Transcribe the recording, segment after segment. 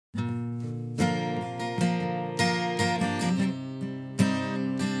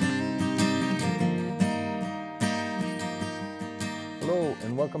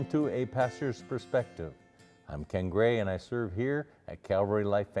welcome to A Pastor's Perspective. I'm Ken Gray and I serve here at Calvary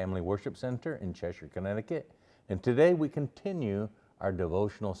Life Family Worship Center in Cheshire, Connecticut. And today we continue our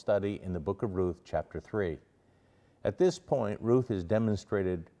devotional study in the book of Ruth, chapter 3. At this point, Ruth has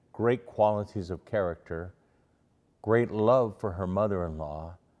demonstrated great qualities of character, great love for her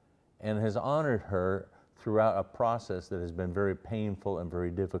mother-in-law, and has honored her throughout a process that has been very painful and very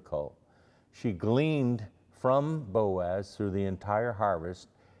difficult. She gleaned from Boaz through the entire harvest,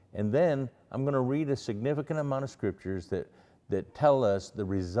 and then I'm going to read a significant amount of scriptures that tell us the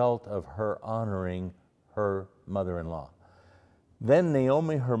result of her honoring her mother-in-law. Then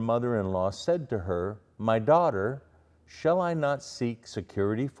Naomi, her mother-in-law, said to her, "My daughter, shall I not seek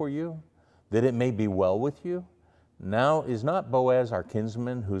security for you, that it may be well with you? Now is not Boaz our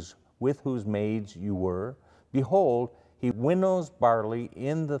kinsman, with whose maids you were? Behold, he winnows barley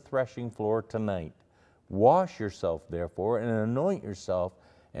in the threshing floor tonight. Wash yourself, therefore, and anoint yourself,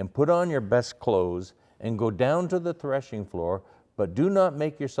 and put on your best clothes, and go down to the threshing floor, but do not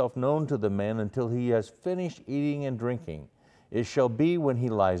make yourself known to the man until he has finished eating and drinking. It shall be when he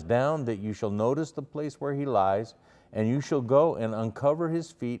lies down that you shall notice the place where he lies, and you shall go and uncover his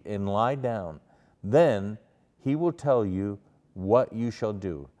feet and lie down. Then he will tell you what you shall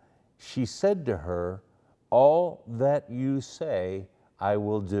do." She said to her, "All that you say I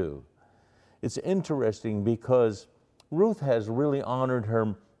will do." It's interesting because Ruth has really honored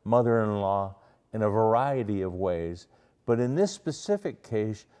her mother-in-law in a variety of ways, but in this specific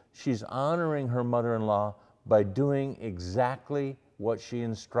case, she's honoring her mother-in-law by doing exactly what she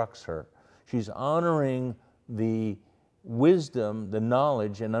instructs her. She's honoring the wisdom, the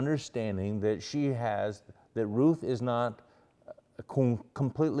knowledge and understanding that she has, that Ruth is not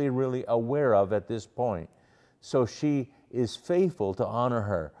completely really aware of at this point. So she is faithful to honor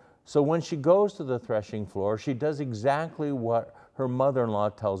her. So when she goes to the threshing floor, she does exactly what her mother-in-law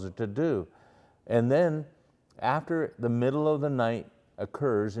tells her to do. And then after the middle of the night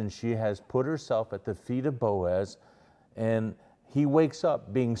occurs and she has put herself at the feet of Boaz, and he wakes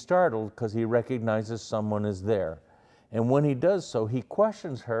up being startled because he recognizes someone is there. And when he does so, he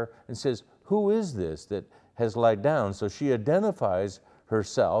questions her and says, "Who is this that has lied down?" So she identifies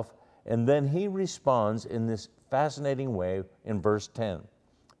herself, and then he responds in this fascinating way in verse 10.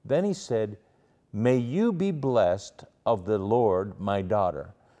 Then he said, "May you be blessed of the Lord, my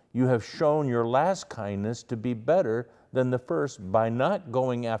daughter. You have shown your last kindness to be better than the first by not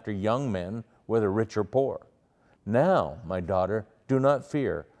going after young men, whether rich or poor. Now, my daughter, do not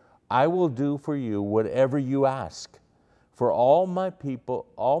fear. I will do for you whatever you ask. For all my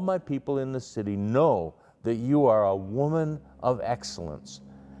people in the city know that you are a woman of excellence.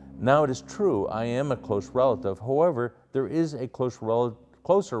 Now it is true, I am a close relative. However, there is a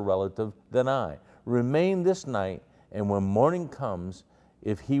closer relative than I. Remain this night, and when morning comes,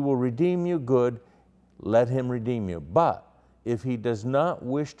 if he will redeem you, good, let him redeem you. But if he does not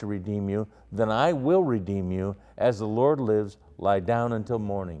wish to redeem you, then I will redeem you. As the Lord lives, lie down until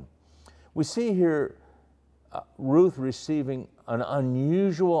morning." We see here Ruth receiving an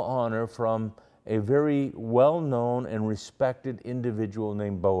unusual honor from a very well-known and respected individual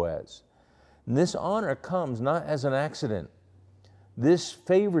named Boaz. And this honor comes not as an accident. This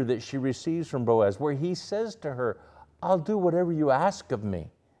favor that she receives from Boaz, where he says to her, "I'll do whatever you ask of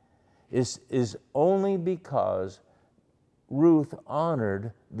me," is only because Ruth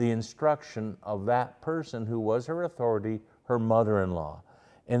honored the instruction of that person who was her authority, her mother-in-law.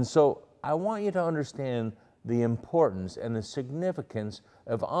 And so I want you to understand the importance and the significance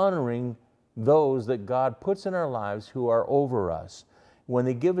of honoring those that God puts in our lives who are over us. When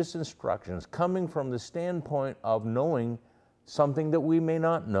they give us instructions, coming from the standpoint of knowing something that we may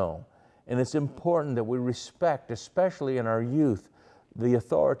not know. And it's important that we respect, especially in our youth, the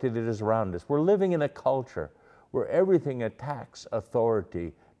authority that is around us. We're living in a culture where everything attacks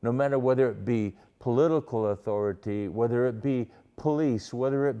authority, no matter whether it be political authority, whether it be police,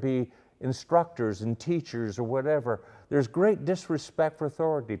 whether it be instructors and teachers or whatever. There's great disrespect for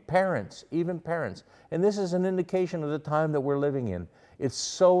authority. Parents, even parents. And this is an indication of the time that we're living in. It's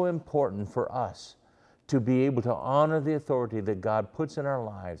so important for us to be able to honor the authority that God puts in our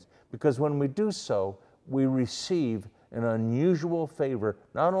lives, because when we do so, we receive an unusual favor,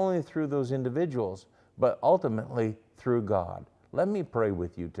 not only through those individuals, but ultimately through God. Let me pray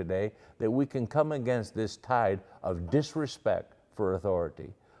with you today that we can come against this tide of disrespect for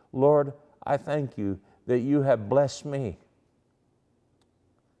authority. Lord, I thank you that you have blessed me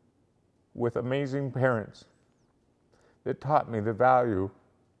with amazing parents that taught me the value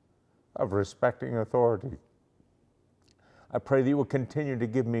of respecting authority. I pray that you will continue to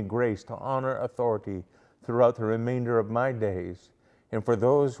give me grace to honor authority throughout the remainder of my days. And for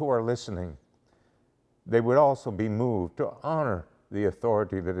those who are listening, they would also be moved to honor the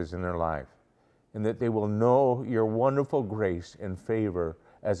authority that is in their life, and that they will know your wonderful grace and favor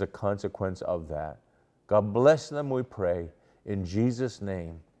as a consequence of that. God bless them, we pray. In Jesus'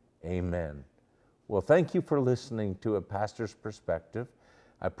 name, amen. Well, thank you for listening to A Pastor's Perspective.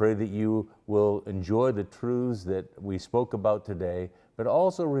 I pray that you will enjoy the truths that we spoke about today, but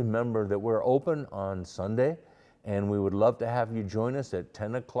also remember that we're open on Sunday, and we would love to have you join us at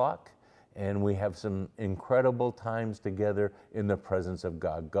 10 o'clock, and we have some incredible times together in the presence of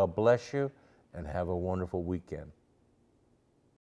God. God bless you, and have a wonderful weekend.